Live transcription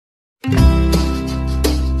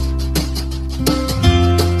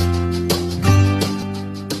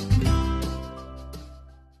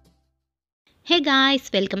Guys,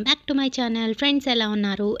 welcome back to my channel. Friends, ఎలా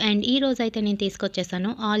ఉన్నారు? And ఈ రోజు అయితే నేను తీసుకొచ్చేసాను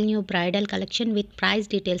all new bridal collection with price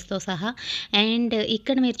డీటెయిల్స్తో సహా. అండ్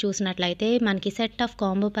ఇక్కడ మీరు చూసినట్లయితే మనకి సెట్ ఆఫ్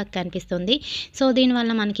కాంబో ప్యాక్ కనిపిస్తుంది. సో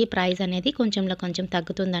దీనివల్ల మనకి ప్రైస్ అనేది కొంచెం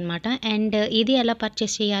తగ్గుతుందన్నమాట. అండ్ ఇది ఎలా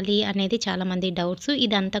పర్చేస్ చేయాలి అనేది చాలామంది డౌట్స్.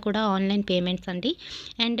 ఇదంతా కూడా ఆన్లైన్ పేమెంట్స్ అండి.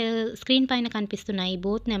 అండ్ స్క్రీన్ పైన కనిపిస్తున్నాయి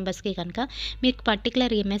బోత్ నెంబర్స్కి కనుక మీకు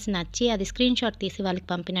పర్టికులర్ ఇమేజ్ నచ్చి అది స్క్రీన్ షాట్ తీసి వాళ్ళకి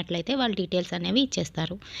పంపినట్లయితే వాళ్ళ డీటెయిల్స్ అనేవి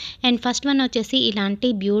ఇచ్చేస్తారు. అండ్ ఫస్ట్ వన్ వచ్చేసి ఇలాంటి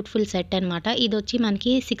బ్యూటిఫుల్ సెట్ అనమాట. ఇది వచ్చి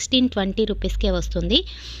మనకి 1620 రూపీస్కే వస్తుంది.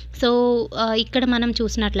 సో ఇక్కడ మనం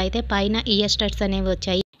చూసినట్లయితే పైన ఇయర్ స్టడ్స్ అనేవి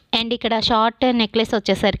వచ్చాయి. అండ్ ఇక్కడ షార్ట్ నెక్లెస్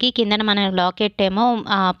వచ్చేసరికి కిందన మన లాకెట్ ఏమో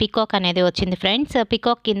పికాక్ అనేది వచ్చింది ఫ్రెండ్స్.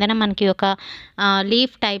 పికాక్ కిందన మనకి ఒక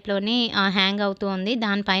లీఫ్ టైప్లోని హ్యాంగ్ అవుతూ ఉంది.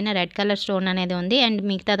 దానిపైన రెడ్ కలర్ స్టోన్ అనేది ఉంది. అండ్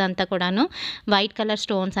మిగతాదంతా కూడాను వైట్ కలర్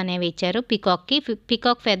స్టోన్స్ అనేవి ఇచ్చారు పికాక్కి.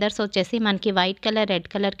 పికాక్ ఫెదర్స్ వచ్చేసి మనకి white colour, red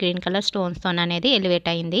colour, green colour స్టోన్స్తో అనేది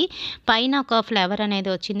ఎలివేట్ అయింది. పైన ఒక ఫ్లవర్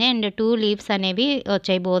అనేది వచ్చింది. అండ్ 2 లీవ్స్ అనేవి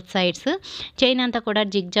వచ్చాయి బోత్ సైడ్స్. చైన్ అంతా కూడా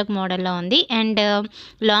జిగ్ జగ్ మోడల్లో ఉంది. అండ్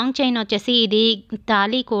లాంగ్ చైన్ వచ్చేసి ఇది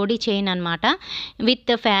తాళీ కోడి చైన్ అనమాట.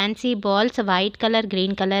 With fancy balls white colour,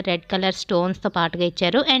 green colour, red colour స్టోన్స్తో పాటుగా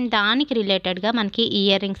ఇచ్చారు. అండ్ దానికి రిలేటెడ్గా మనకి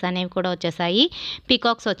ఇయర్ రింగ్స్ అనేవి కూడా వచ్చేసాయి.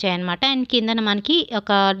 పికాక్స్ వచ్చాయన్నమాట. అండ్ కిందన మనకి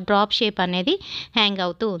ఒక డ్రాప్ షేప్ అనేది హ్యాంగ్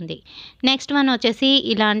అవుతూ ఉంది. నెక్స్ట్ వన్ వచ్చేసి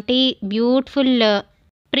ఇలాంటి beautiful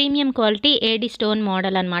premium quality AD stone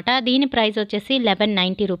model అనమాట. దీని ప్రైస్ వచ్చేసి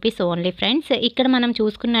 1190 రూపీస్ ఓన్లీ ఫ్రెండ్స్. ఇక్కడ మనం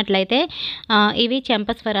చూసుకున్నట్లయితే ఇవి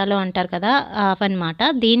చెంపస్వరాలు అంటారు కదా అవన్నమాట.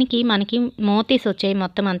 దీనికి మనకి మోతీస్ వచ్చాయి.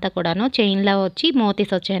 మొత్తం అంతా కూడాను చైన్లో వచ్చి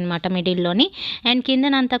మోతీస్ వచ్చాయి అనమాట మిడిల్లోని. అండ్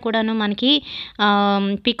కిందనంతా కూడాను మనకి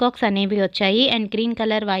పికాక్స్ అనేవి వచ్చాయి. And green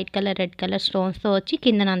colour, white colour, red colour స్టోన్స్తో వచ్చి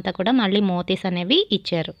కిందనంతా కూడా మళ్ళీ మోతీస్ అనేవి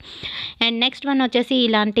ఇచ్చారు. అండ్ నెక్స్ట్ వన్ వచ్చేసి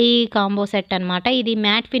ఇలాంటి కాంబో సెట్ అనమాట. ఇది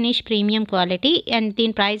mat finish premium quality. And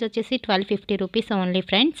దీని ప్రైస్ వచ్చేసి 1250 రూపీస్ ఓన్లీ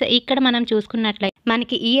ఫ్రెండ్స్. ఇక్కడ మనం చూసుకున్నట్లయితే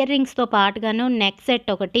మనకి ఇయర్ రింగ్స్తో పాటుగాను నెక్ సెట్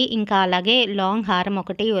ఒకటి, ఇంకా అలాగే లాంగ్ హారం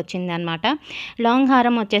ఒకటి వచ్చిందనమాట. లాంగ్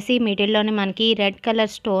హారం వచ్చేసి మిడిల్లోని మనకి రెడ్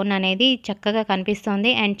కలర్ స్టోన్ అనేది చక్కగా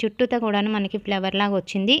కనిపిస్తుంది. అండ్ చుట్టూతో కూడా మనకి ఫ్లవర్ లాగా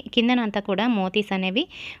వచ్చింది. కిందనంతా కూడా మోతీస్ అనేవి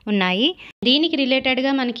ఉన్నాయి. దీనికి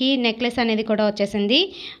రిలేటెడ్గా మనకి నెక్లెస్ అనేది కూడా వచ్చేసింది.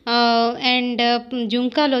 అండ్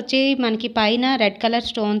జుంకాలు వచ్చి మనకి పైన రెడ్ కలర్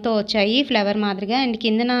స్టోన్తో వచ్చాయి ఫ్లవర్ మాదిరిగా. అండ్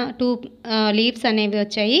కిందన 2 లీవ్స్ అనేవి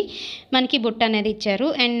వచ్చాయి. మనకి బుట్ట అనేది ఇచ్చారు.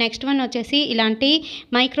 అండ్ నెక్స్ట్ వన్ వచ్చేసి ఇలాంటి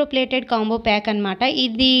మైక్రో ప్లేటెడ్ కాంబో ప్యాక్ అనమాట.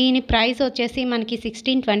 దీని ప్రైస్ వచ్చేసి మనకి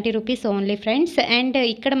 1620 రూపీస్ ఓన్లీ ఫ్రెండ్స్. అండ్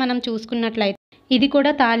ఇక్కడ మనం చూసుకున్నట్లయితే ఇది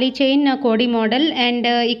కూడా తాళీ చైన్ కోడి మోడల్. అండ్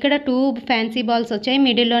ఇక్కడ 2 ఫ్యాన్సీ బాల్స్ వచ్చాయి.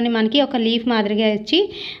 మిడిల్లోని మనకి ఒక లీఫ్ మాదిరిగా వచ్చి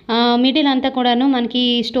మిడిల్ అంతా కూడాను మనకి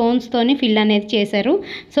స్టోన్స్తోని ఫిల్ అనేది చేశారు.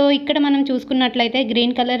 సో ఇక్కడ మనం చూసుకున్నట్లయితే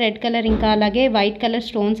గ్రీన్ కలర్, రెడ్ కలర్, ఇంకా అలాగే వైట్ కలర్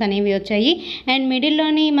స్టోన్స్ అనేవి వచ్చాయి. అండ్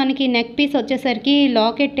మిడిల్లోని మనకి నెక్ పీస్ వచ్చేసరికి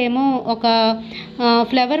లాకెట్ ఏమో ఒక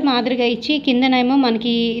ఫ్లవర్ మాదిరిగా ఇచ్చి కిందనేమో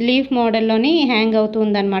మనకి లీఫ్ మోడల్లోని హ్యాంగ్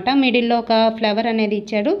అవుతుందన్నమాట. మిడిల్లో ఒక ఫ్లవర్ అనేది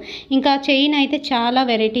ఇచ్చాడు. ఇంకా చైన్ అయితే చాలా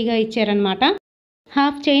వెరైటీగా ఇచ్చారనమాట.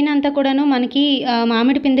 హాఫ్ చైన్ అంతా కూడాను మనకి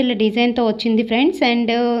మామిడి పిందుల డిజైన్తో వచ్చింది ఫ్రెండ్స్.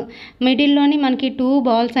 అండ్ మిడిల్లోని మనకి 2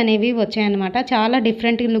 బాల్స్ అనేవి వచ్చాయన్నమాట. చాలా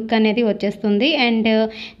డిఫరెంట్ లుక్ అనేది వచ్చేస్తుంది. అండ్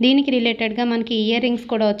దీనికి రిలేటెడ్గా మనకి ఇయర్ రింగ్స్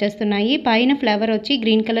కూడా వచ్చేస్తున్నాయి. పైన ఫ్లవర్ వచ్చి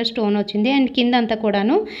గ్రీన్ కలర్ స్టోన్ వచ్చింది. అండ్ కింద అంతా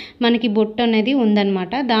కూడాను మనకి బొట్టు అనేది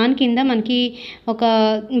ఉందన్నమాట. దాని కింద మనకి ఒక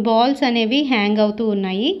బాల్స్ అనేవి హ్యాంగ్ అవుతూ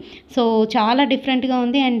ఉన్నాయి. సో చాలా డిఫరెంట్గా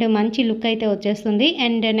ఉంది. అండ్ మంచి లుక్ అయితే వచ్చేస్తుంది.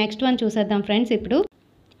 అండ్ నెక్స్ట్ వన్ చూసేద్దాం ఫ్రెండ్స్ ఇప్పుడు.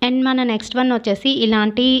 అండ్ మన నెక్స్ట్ వన్ వచ్చేసి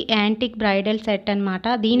ఇలాంటి యాంటిక్ బ్రైడల్ సెట్ అనమాట.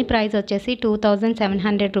 దీని ప్రైస్ వచ్చేసి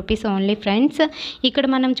 2700 రూపీస్ ఓన్లీ ఫ్రెండ్స్. ఇక్కడ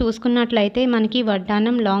మనం చూసుకున్నట్లయితే మనకి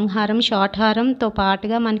వడ్డానం, లాంగ్ హారం, షార్ట్ హారంతో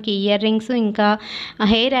పాటుగా మనకి ఇయర్ రింగ్స్, ఇంకా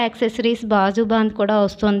హెయిర్ యాక్సెసరీస్, బాజు బాంద్ కూడా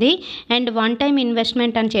వస్తుంది. అండ్ 1 టైం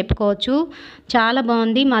ఇన్వెస్ట్మెంట్ అని చెప్పుకోవచ్చు. చాలా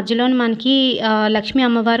బాగుంది. మధ్యలో మనకి లక్ష్మీ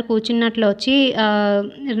అమ్మవారు కూర్చున్నట్లు వచ్చి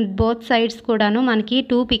బోత్ సైడ్స్ కూడాను మనకి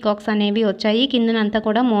 2 పికాక్స్ అనేవి వచ్చాయి. కిందనంతా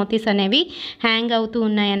కూడా మోతీస్ అనేవి హ్యాంగ్ అవుతూ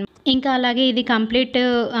ఉన్నాయి. ఇంకా అలాగే ఇది కంప్లీట్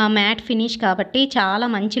మ్యాట్ ఫినిష్ కాబట్టి చాలా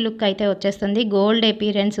మంచి లుక్ అయితే వచ్చేస్తుంది. గోల్డ్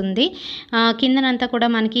అపీరెన్స్ ఉంది. కిందనంతా కూడా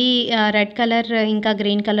మనకి రెడ్ కలర్, ఇంకా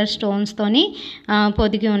గ్రీన్ కలర్ స్టోన్స్తోని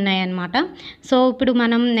పొదిగి ఉన్నాయన్నమాట. సో ఇప్పుడు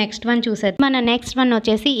మనం నెక్స్ట్ వన్ చూసేది. మన నెక్స్ట్ వన్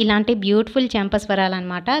వచ్చేసి ఇలాంటి బ్యూటిఫుల్ చెంపస్వరాలు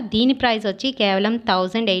అనమాట. దీని ప్రైస్ వచ్చి కేవలం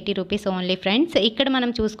 1080 రూపీస్ ఓన్లీ ఫ్రెండ్స్. ఇక్కడ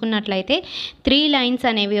మనం చూసుకున్నట్లయితే 3 లైన్స్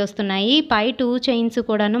అనేవి వస్తున్నాయి. పై 2 చైన్స్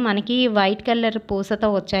కూడాను మనకి వైట్ కలర్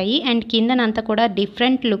పూసతో వచ్చాయి. అండ్ కిందనంతా కూడా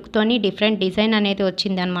డిఫరెంట్ లుక్తోని డిఫరెంట్ డిజైన్ అనేది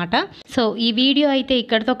వచ్చిందనమాట. సో ఈ వీడియో అయితే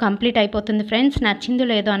ఇక్కడితో కంప్లీట్ అయిపోతుంది ఫ్రెండ్స్. నచ్చిందో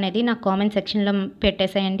లేదో అనేది నాకు కామెంట్ సెక్షన్లో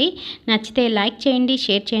పెట్టేసేయండి. నచ్చితే లైక్ చేయండి,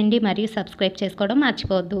 షేర్ చేయండి, మరియు సబ్స్క్రైబ్ చేసుకోవడం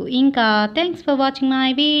మర్చిపోవద్దు. ఇంకా thanks for watching my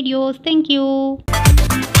videos. Thank you.